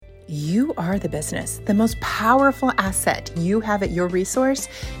You are the business. The most powerful asset you have at your resource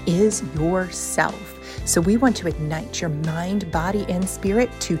is yourself. So we want to ignite your mind, body, and spirit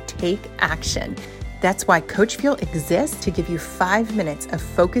to take action. That's why Coach Fuel exists, to give you 5 minutes of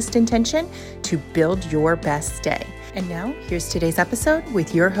focused intention to build your best day. And now, here's today's episode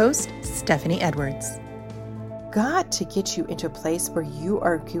with your host, Stephanie Edwards. Got to get you into a place where you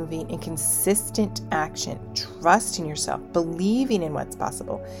are moving in consistent action, trusting yourself, believing in what's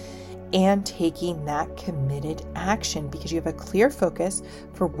possible, and taking that committed action because you have a clear focus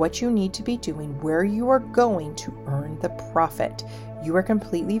for what you need to be doing, where you are going to earn the profit. You are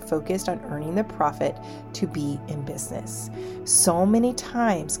completely focused on earning the profit to be in business. So many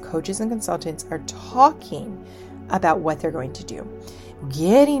times, coaches and consultants are talking about what they're going to do,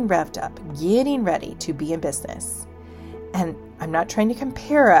 getting revved up, getting ready to be in business. And I'm not trying to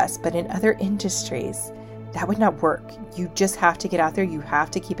compare us, but in other industries, that would not work. You just have to get out there. You have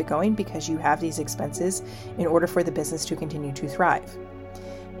to keep it going because you have these expenses in order for the business to continue to thrive.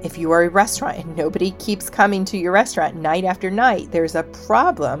 If you are a restaurant and nobody keeps coming to your restaurant night after night, there's a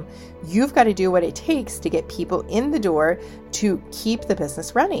problem. You've got to do what it takes to get people in the door to keep the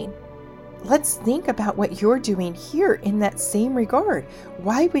business running. Let's think about what you're doing here in that same regard.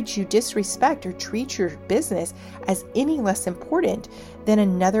 Why would you disrespect or treat your business as any less important than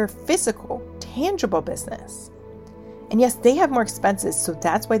another physical, tangible business? And yes, they have more expenses, so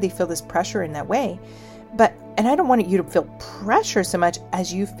that's why they feel this pressure in that way. And I don't want you to feel pressure so much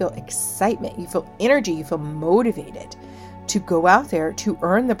as you feel excitement, you feel energy, you feel motivated to go out there to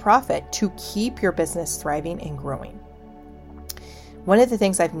earn the profit, to keep your business thriving and growing. One of the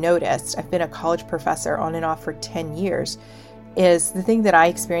things I've noticed, I've been a college professor on and off for 10 years, is the thing that I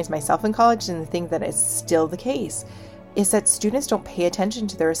experienced myself in college and the thing that is still the case is that students don't pay attention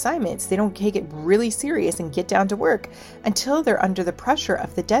to their assignments. They don't take it really serious and get down to work until they're under the pressure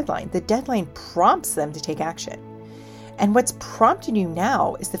of the deadline. The deadline prompts them to take action. And what's prompting you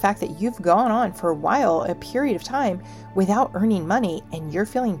now is the fact that you've gone on for a while, a period of time, without earning money, and you're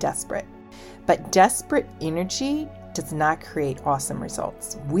feeling desperate. But desperate energy does not create awesome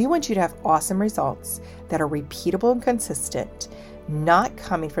results. We want you to have awesome results that are repeatable and consistent, not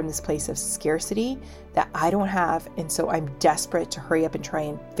coming from this place of scarcity that I don't have, and so I'm desperate to hurry up and try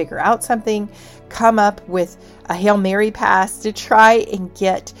and figure out something, come up with a Hail Mary pass to try and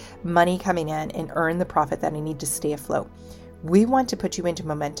get money coming in and earn the profit that I need to stay afloat. We want to put you into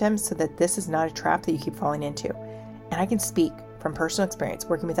momentum so that this is not a trap that you keep falling into. And I can speak from personal experience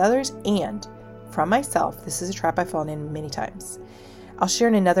working with others and from myself. This is a trap I've fallen in many times. I'll share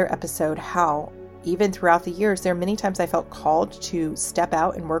in another episode how even throughout the years, there are many times I felt called to step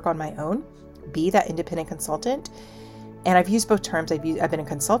out and work on my own, be that independent consultant. And I've used both terms. I've been a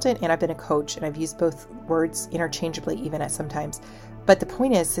consultant and I've been a coach, and I've used both words interchangeably even at some times. But the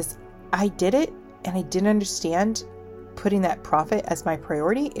point is I did it and I didn't understand putting that profit as my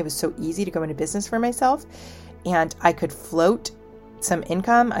priority. It was so easy to go into business for myself, and I could float some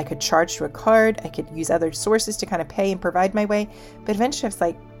income. I could charge to a card. I could use other sources to kind of pay and provide my way. But eventually I was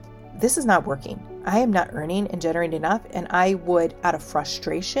like, this is not working. I am not earning and generating enough. And I would, out of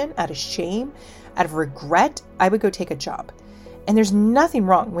frustration, out of shame, out of regret, I would go take a job. And there's nothing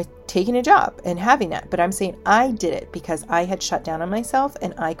wrong with taking a job and having that. But I'm saying I did it because I had shut down on myself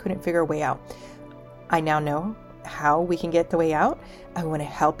and I couldn't figure a way out. I now know how we can get the way out. I want to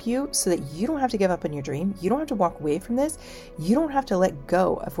help you so that you don't have to give up on your dream. You don't have to walk away from this. You don't have to let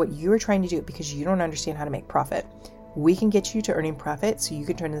go of what you are trying to do because you don't understand how to make profit. We can get you to earning profit so you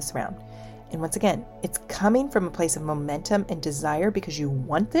can turn this around. And once again, it's coming from a place of momentum and desire because you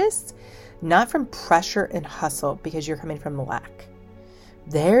want this, not from pressure and hustle because you're coming from lack.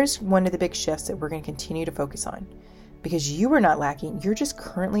 There's one of the big shifts that we're going to continue to focus on. Because you are not lacking, you're just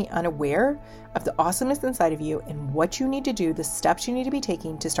currently unaware of the awesomeness inside of you and what you need to do, the steps you need to be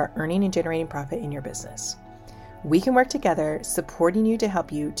taking to start earning and generating profit in your business. We can work together, supporting you to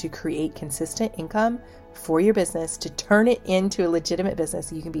help you to create consistent income for your business, to turn it into a legitimate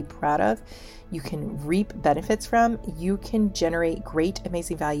business you can be proud of, you can reap benefits from, you can generate great,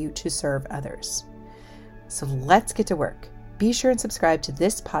 amazing value to serve others. So let's get to work. Be sure and subscribe to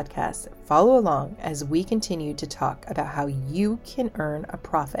this podcast. Follow along as we continue to talk about how you can earn a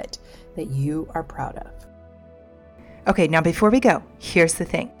profit that you are proud of. Okay, now before we go, here's the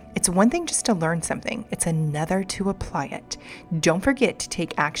thing. It's one thing just to learn something. It's another to apply it. Don't forget to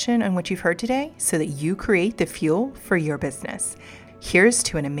take action on what you've heard today so that you create the fuel for your business. Here's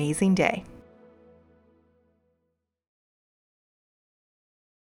to an amazing day.